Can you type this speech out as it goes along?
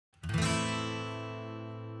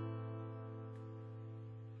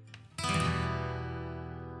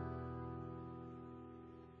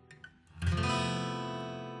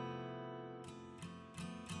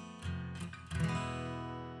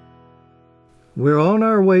We're on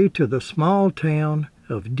our way to the small town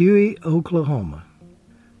of Dewey, Oklahoma.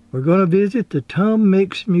 We're going to visit the Tom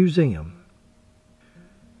Mix Museum.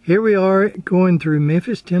 Here we are going through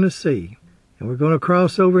Memphis, Tennessee, and we're going to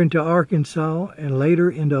cross over into Arkansas and later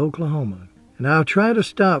into Oklahoma. And I'll try to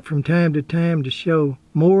stop from time to time to show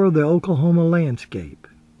more of the Oklahoma landscape.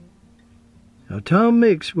 Now, Tom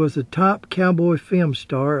Mix was the top cowboy film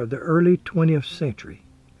star of the early 20th century.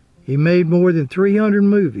 He made more than 300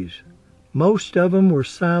 movies. Most of them were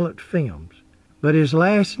silent films, but his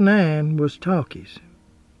last 9 was talkies.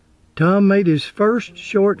 Tom made his first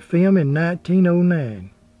short film in 1909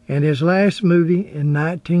 and his last movie in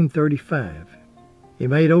 1935. He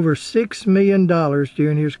made over $6 million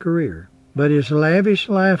during his career, but his lavish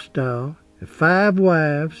lifestyle, the 5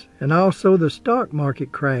 wives, and also the stock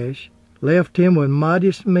market crash left him with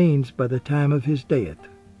modest means by the time of his death.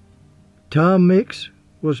 Tom Mix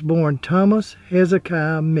was born Thomas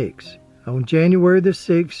Hezekiah Mix on January the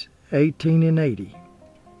 6th, 1880.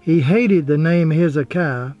 He hated the name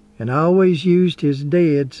Hezekiah and always used his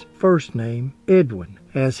dad's first name, Edwin,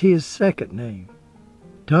 as his second name.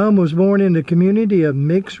 Tom was born in the community of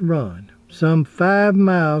Mix Run, some 5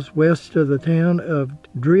 miles west of the town of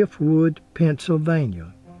Driftwood,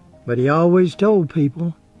 Pennsylvania. But he always told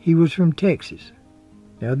people he was from Texas.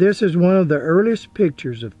 Now this is one of the earliest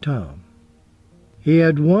pictures of Tom. He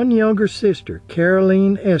had one younger sister,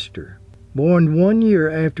 Caroline Esther, born 1 year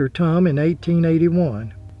after Tom in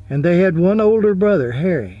 1881, and they had one older brother,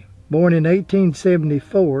 Harry, born in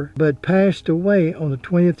 1874, but passed away on the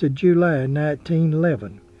 20th of July,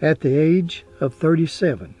 1911, at the age of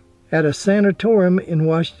 37, at a sanatorium in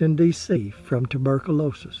Washington, D.C., from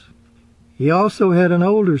tuberculosis. He also had an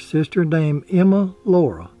older sister named Emma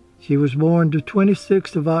Laura. She was born the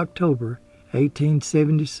 26th of October,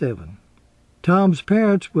 1877. Tom's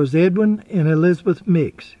parents was Edwin and Elizabeth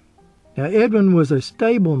Mix. Now, Edwin was a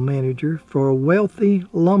stable manager for a wealthy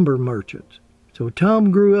lumber merchant, so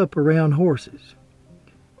Tom grew up around horses.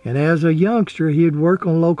 And as a youngster, he'd work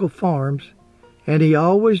on local farms, and he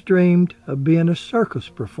always dreamed of being a circus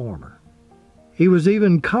performer. He was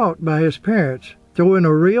even caught by his parents throwing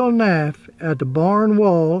a real knife at the barn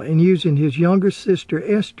wall and using his younger sister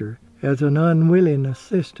Esther as an unwilling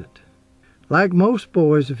assistant. Like most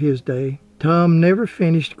boys of his day, Tom never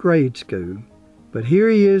finished grade school. But here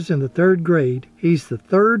he is in the 3rd grade. He's the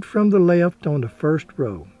 3rd from the left on the 1st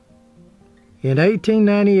row. In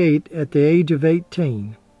 1898, at the age of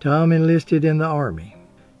 18, Tom enlisted in the Army.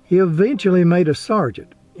 He eventually made a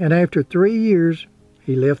sergeant, and after 3 years,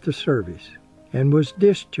 he left the service and was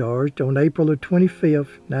discharged on April the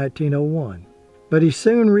 25th, 1901. But he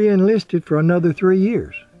soon re-enlisted for another 3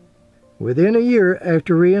 years. Within a year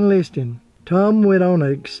after re-enlisting, Tom went on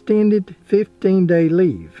an extended 15-day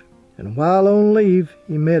leave. And while on leave,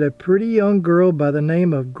 he met a pretty young girl by the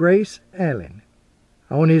name of Grace Allen.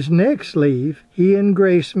 On his next leave, he and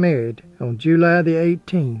Grace married on July the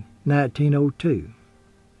 18th, 1902.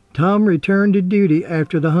 Tom returned to duty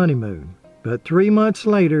after the honeymoon, but 3 months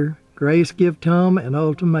later, Grace gave Tom an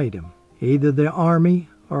ultimatum: either the Army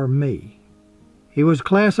or me. He was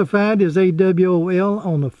classified as AWOL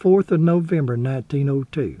on the 4th of November,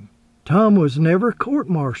 1902. Tom was never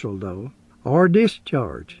court-martialed, though, or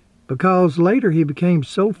discharged, because later he became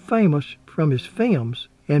so famous from his films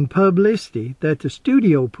and publicity that the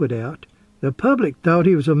studio put out, the public thought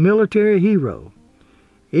he was a military hero,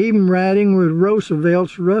 even riding with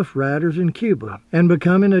Roosevelt's Rough Riders in Cuba and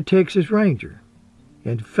becoming a Texas Ranger.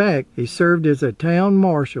 In fact, he served as a town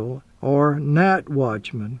marshal or night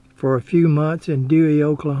watchman for a few months in Dewey,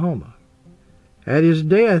 Oklahoma. At his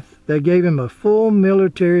death, they gave him a full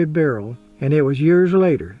military burial, and it was years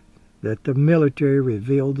later that the military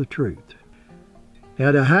revealed the truth.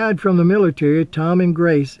 Now, to hide from the military, Tom and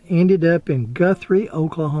Grace ended up in Guthrie,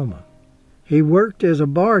 Oklahoma. He worked as a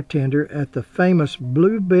bartender at the famous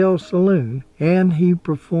Blue Bell Saloon, and he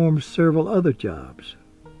performed several other jobs.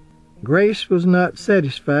 Grace was not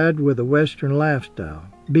satisfied with the Western lifestyle,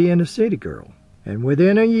 being a city girl, and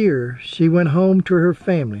within a year she went home to her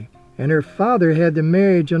family, and her father had the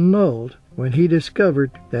marriage annulled when he discovered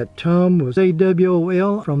that Tom was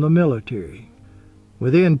AWOL from the military.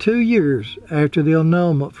 Within 2 years after the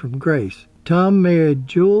annulment from Grace, Tom married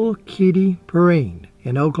Jewel Kitty Perrine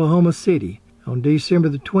in Oklahoma City on December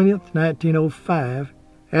the 20th, 1905,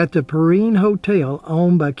 at the Perrine Hotel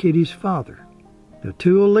owned by Kitty's father. The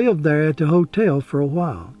two will live there at the hotel for a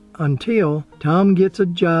while, until Tom gets a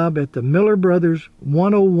job at the Miller Brothers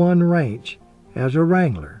 101 Ranch as a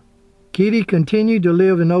wrangler. Kitty continued to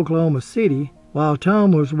live in Oklahoma City while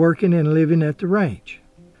Tom was working and living at the ranch.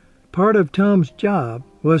 Part of Tom's job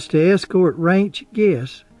was to escort ranch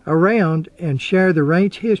guests around and share the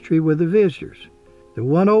ranch history with the visitors. The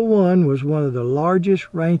 101 was one of the largest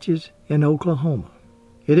ranches in Oklahoma.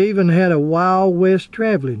 It even had a Wild West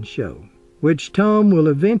traveling show, which Tom will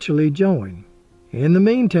eventually join. In the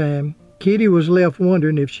meantime, Kitty was left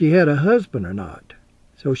wondering if she had a husband or not.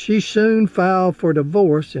 So she soon filed for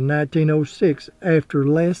divorce in 1906 after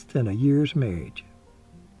less than a year's marriage.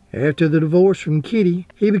 After the divorce from Kitty,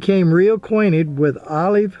 he became reacquainted with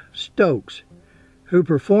Olive Stokes, who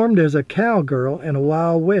performed as a cowgirl in a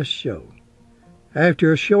Wild West show.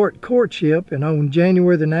 After a short courtship, and on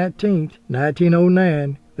January the 19th,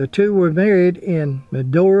 1909, the two were married in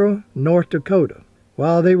Medora, North Dakota,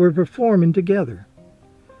 while they were performing together.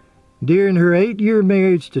 During her 8-year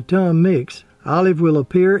marriage to Tom Mix, Olive will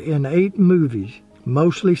appear in 8 movies,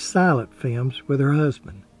 mostly silent films, with her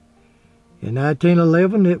husband. In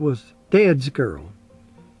 1911, it was Dad's Girl,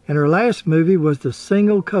 and her last movie was The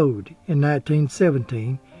Single Code in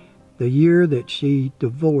 1917, the year that she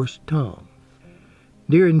divorced Tom.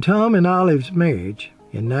 During Tom and Olive's marriage,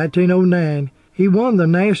 in 1909, he won the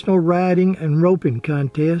National Riding and Roping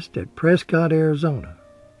Contest at Prescott, Arizona.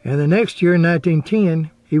 And the next year, in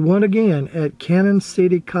 1910, he won again at Cannon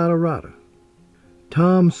City, Colorado.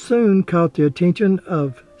 Tom soon caught the attention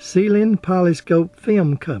of Sealing Polyscope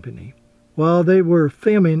Film Company while they were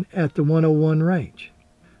filming at the 101 Ranch.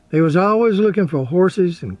 They was always looking for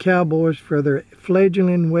horses and cowboys for their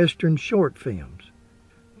fledgling Western short films.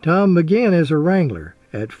 Tom began as a wrangler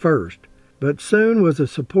at first, but soon was a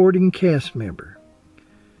supporting cast member.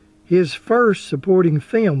 His first supporting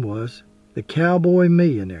film was The Cowboy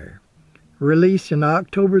Millionaire, released on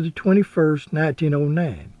October the 21st,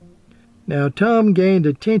 1909. Now, Tom gained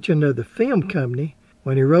attention of the film company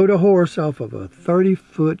when he rode a horse off of a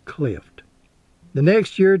 30-foot cliff. The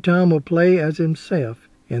next year, Tom will play as himself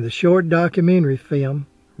in the short documentary film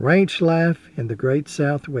Ranch Life in the Great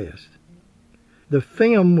Southwest. The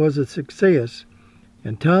film was a success,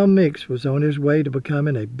 and Tom Mix was on his way to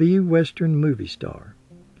becoming a B-Western movie star.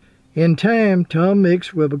 In time, Tom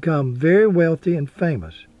Mix will become very wealthy and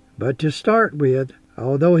famous, but to start with,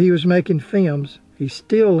 although he was making films, he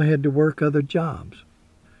still had to work other jobs.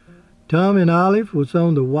 Tom and Olive was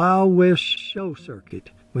on the Wild West show circuit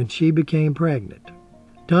when she became pregnant.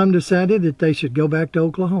 Tom decided that they should go back to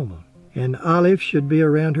Oklahoma, and Olive should be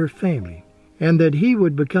around her family, and that he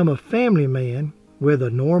would become a family man with a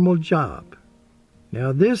normal job.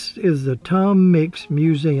 Now, this is the Tom Mix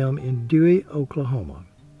Museum in Dewey, Oklahoma,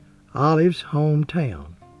 Olive's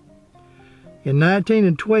hometown. In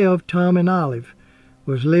 1912, Tom and Olive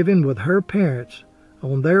was living with her parents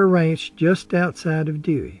on their ranch just outside of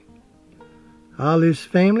Dewey. Olive's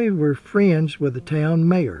family were friends with the town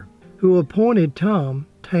mayor, who appointed Tom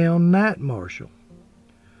town night marshal.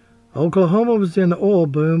 Oklahoma was in the oil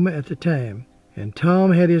boom at the time, and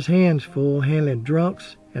Tom had his hands full handling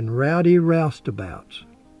drunks and rowdy roustabouts.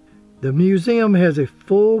 The museum has a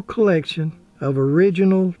full collection of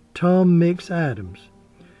original Tom Mix items,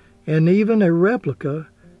 and even a replica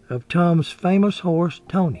of Tom's famous horse,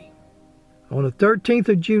 Tony. On the 13th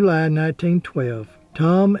of July, 1912,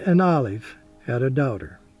 Tom and Olive had a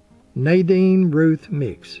daughter, Nadine Ruth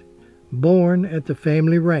Mix, born at the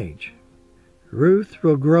family ranch. Ruth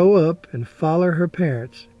will grow up and follow her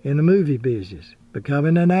parents in the movie business,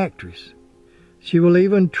 becoming an actress. She will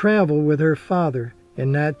even travel with her father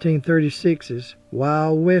in 1936's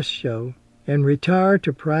Wild West show and retire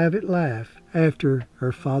to private life after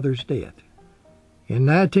her father's death. In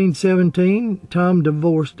 1917, Tom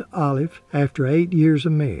divorced Olive after 8 years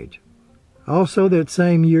of marriage. Also that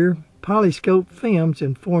same year, Polyscope Films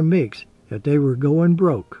informed Mix that they were going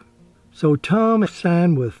broke. So Tom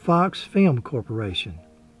signed with Fox Film Corporation.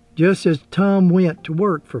 Just as Tom went to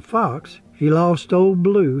work for Fox, he lost Old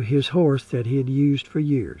Blue, his horse that he had used for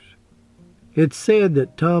years. It's said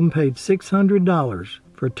that Tom paid $600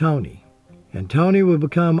 for Tony, and Tony would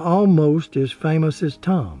become almost as famous as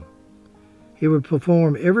Tom. He would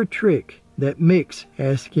perform every trick that Mix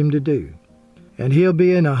asked him to do, and he'll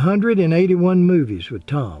be in 181 movies with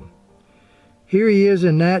Tom. Here he is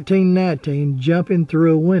in 1919 jumping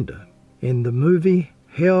through a window in the movie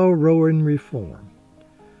Hell Roaring Reform.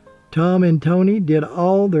 Tom and Tony did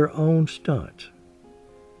all their own stunts.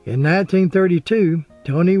 In 1932,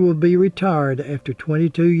 Tony will be retired after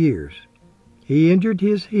 22 years. He injured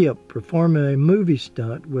his hip performing a movie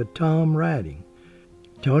stunt with Tom riding.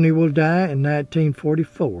 Tony will die in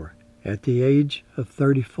 1944 at the age of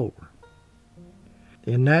 34.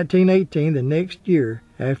 In 1918, the next year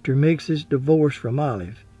after Mix's divorce from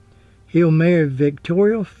Olive, he'll marry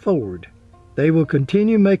Victoria Ford. They will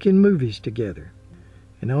continue making movies together.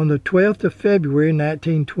 And on the 12th of February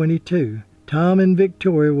 1922, Tom and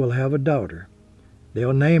Victoria will have a daughter.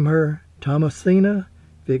 They'll name her Thomasina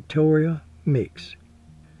Victoria Mix.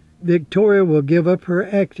 Victoria will give up her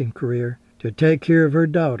acting career to take care of her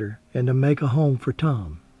daughter and to make a home for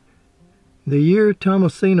Tom. The year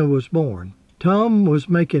Thomasina was born, Tom was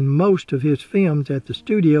making most of his films at the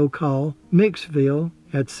studio called Mixville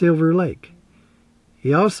at Silver Lake.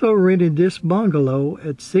 He also rented this bungalow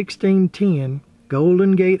at 1610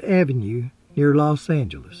 Golden Gate Avenue near Los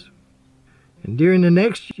Angeles. And during the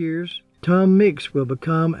next years, Tom Mix will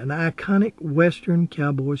become an iconic Western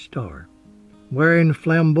cowboy star, wearing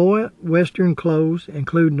flamboyant Western clothes,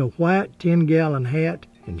 including a white 10-gallon hat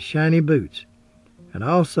and shiny boots, and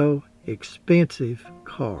also expensive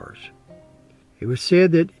cars. It was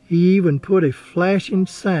said that he even put a flashing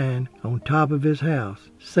sign on top of his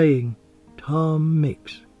house saying, Tom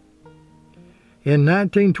Mix. In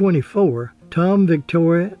 1924, Tom,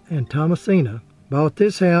 Victoria, and Thomasina bought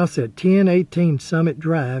this house at 1018 Summit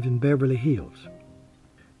Drive in Beverly Hills.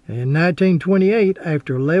 And in 1928,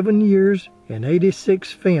 after 11 years and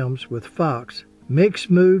 86 films with Fox, Mix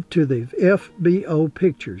moved to the FBO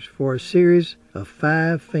Pictures for a series of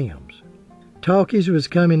 5 films. Talkies was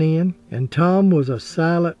coming in, and Tom was a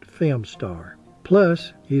silent film star.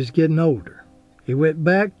 Plus, he was getting older. He went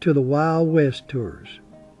back to the Wild West tours.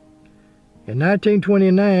 In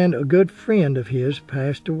 1929, a good friend of his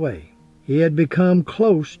passed away. He had become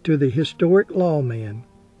close to the historic lawman,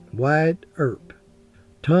 Wyatt Earp.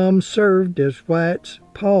 Tom served as Wyatt's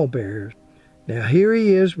pallbearer. Now here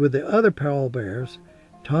he is with the other pallbearers.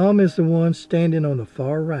 Tom is the one standing on the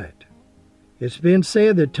far right. It's been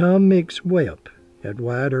said that Tom Mix wept at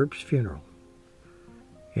Wyatt Earp's funeral.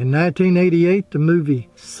 In 1988, the movie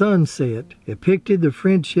Sunset depicted the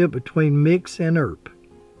friendship between Mix and Earp.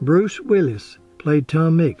 Bruce Willis played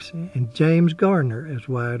Tom Mix and James Garner as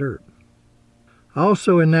Wyatt Earp.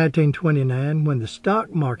 Also in 1929, when the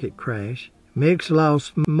stock market crashed, Mix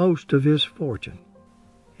lost most of his fortune.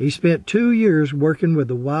 He spent 2 years working with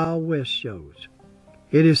the Wild West shows.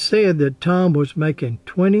 It is said that Tom was making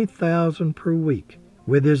 $20,000 per week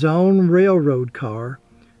with his own railroad car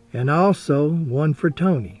and also one for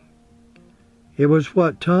Tony. It was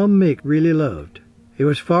what Tom Mix really loved. It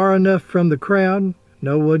was far enough from the crowd,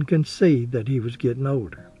 no one could see that he was getting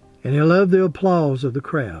older. And he loved the applause of the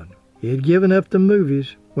crowd. He had given up the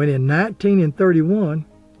movies when in 1931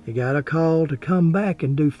 he got a call to come back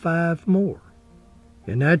and do 5 more.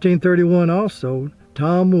 In 1931 also,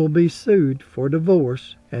 Tom will be sued for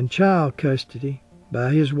divorce and child custody by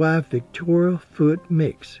his wife Victoria Foote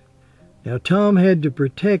Mix. Now Tom had to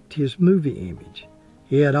protect his movie image.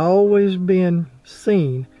 He had always been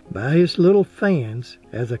seen by his little fans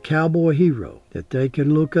as a cowboy hero that they could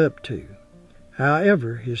look up to.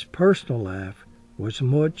 However, his personal life was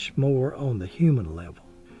much more on the human level.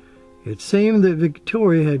 It seemed that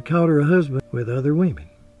Victoria had caught her husband with other women.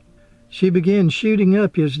 She began shooting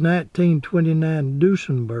up his 1929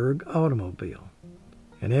 Duesenberg automobile,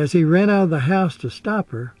 and as he ran out of the house to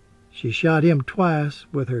stop her, she shot him twice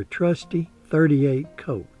with her trusty .38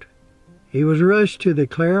 Colt. He was rushed to the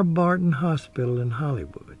Clara Barton Hospital in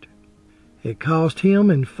Hollywood. It cost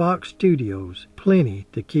him and Fox Studios plenty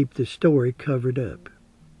to keep the story covered up.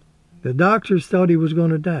 The doctors thought he was going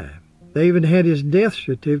to die. They even had his death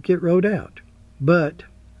certificate wrote out, but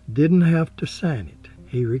didn't have to sign it.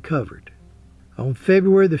 He recovered. On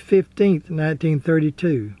February the 15th,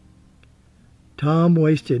 1932, Tom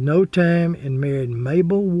wasted no time and married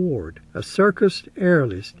Mabel Ward, a circus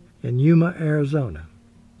aerialist in Yuma, Arizona.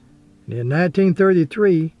 In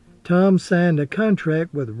 1933, Tom signed a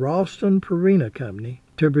contract with Ralston Purina Company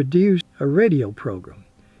to produce a radio program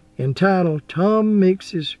entitled Tom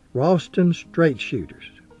Mix's Ralston Straight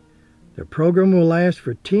Shooters. The program will last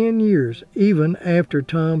for 10 years even after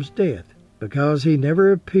Tom's death because he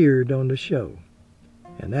never appeared on the show.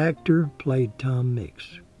 An actor played Tom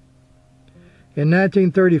Mix. In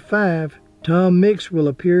 1935, Tom Mix will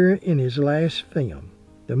appear in his last film,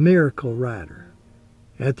 The Miracle Rider.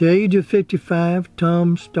 At the age of 55,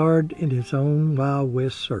 Tom starred in his own Wild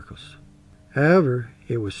West circus. However,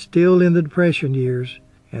 it was still in the Depression years,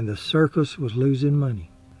 and the circus was losing money.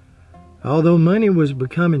 Although money was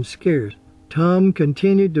becoming scarce, Tom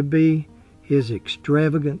continued to be his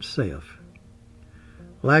extravagant self.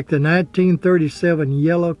 Like the 1937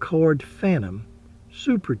 yellow Cord Phantom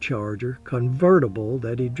supercharger convertible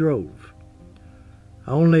that he drove.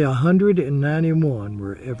 Only 191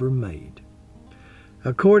 were ever made.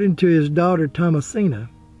 According to his daughter Thomasina,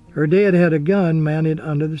 her dad had a gun mounted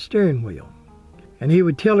under the steering wheel, and he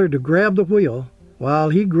would tell her to grab the wheel while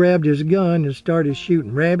he grabbed his gun and started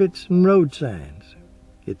shooting rabbits and road signs.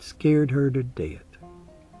 It scared her to death.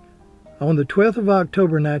 On the 12th of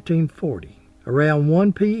October 1940, around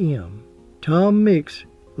 1 p.m., Tom Mix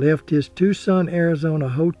left his Tucson, Arizona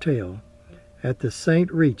hotel at the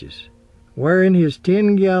St. Regis, wearing his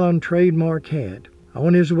 10-gallon trademark hat,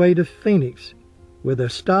 on his way to Phoenix with a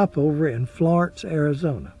stopover in Florence,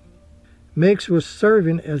 Arizona. Mix was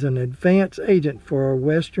serving as an advance agent for a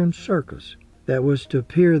Western circus that was to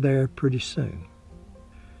appear there pretty soon.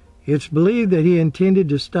 It's believed that he intended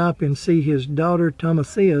to stop and see his daughter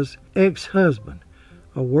Tomasia's ex-husband,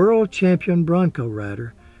 a world champion bronco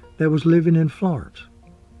rider that was living in Florence.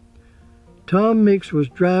 Tom Mix was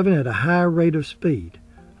driving at a high rate of speed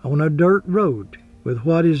on a dirt road with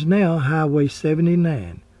what is now Highway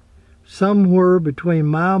 79, somewhere between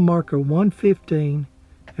mile marker 115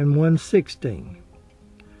 and 116,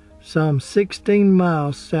 some 16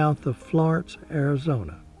 miles south of Florence,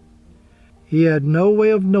 Arizona. He had no way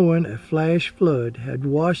of knowing a flash flood had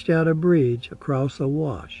washed out a bridge across a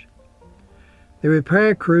wash. The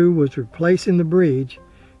repair crew was replacing the bridge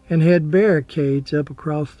and had barricades up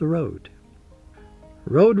across the road.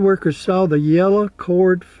 Road workers saw the yellow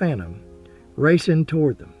Cord Phantom racing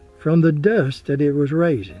toward them from the dust that it was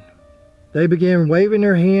raising. They began waving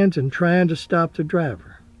their hands and trying to stop the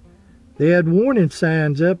driver. They had warning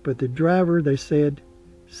signs up, but the driver, they said,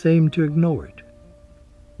 seemed to ignore it.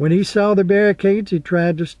 When he saw the barricades, he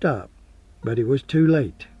tried to stop, but it was too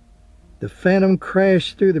late. The Phantom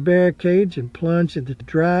crashed through the barricades and plunged into the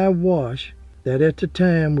dry wash that at the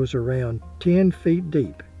time was around 10 feet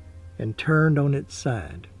deep and turned on its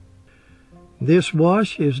side. This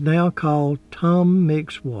wash is now called Tom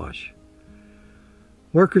Mix Wash.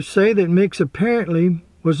 Workers say that Mix apparently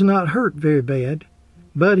was not hurt very bad,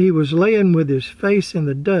 but he was laying with his face in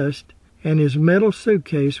the dust and his metal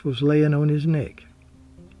suitcase was laying on his neck.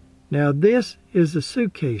 Now this is the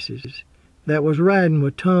suitcases that was riding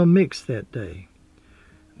with Tom Mix that day.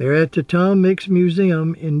 They're at the Tom Mix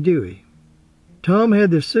Museum in Dewey. Tom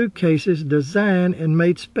had the suitcases designed and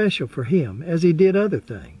made special for him, as he did other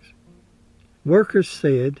things. Workers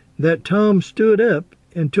said that Tom stood up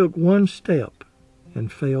and took one step and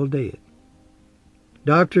fell dead.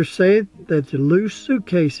 Doctors said that the loose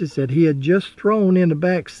suitcases that he had just thrown in the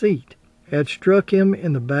back seat had struck him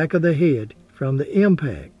in the back of the head from the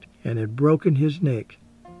impact and had broken his neck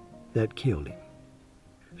that killed him.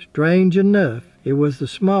 Strange enough, it was the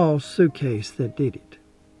small suitcase that did it.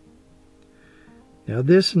 Now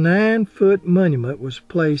this 9-foot monument was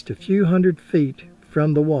placed a few hundred feet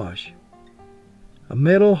from the wash. A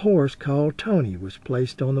metal horse called Tony was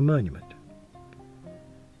placed on the monument.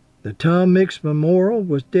 The Tom Mix Memorial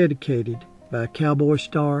was dedicated by Cowboy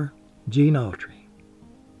star Gene Autry.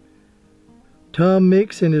 Tom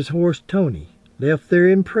Mix and his horse Tony left their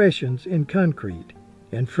impressions in concrete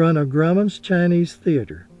in front of Grumman's Chinese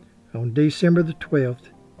Theater on December the 12th,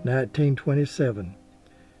 1927,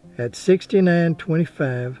 at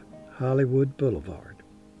 6925 Hollywood Boulevard.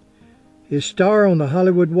 His star on the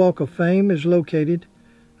Hollywood Walk of Fame is located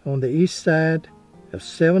on the east side of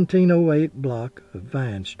 1708 block of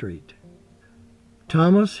Vine Street.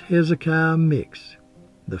 Thomas Hezekiah Mix,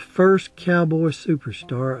 the first cowboy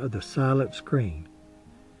superstar of the silent screen,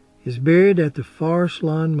 is buried at the Forest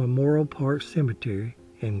Lawn Memorial Park Cemetery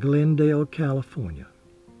in Glendale, California.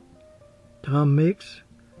 Tom Mix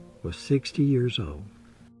was 60 years old.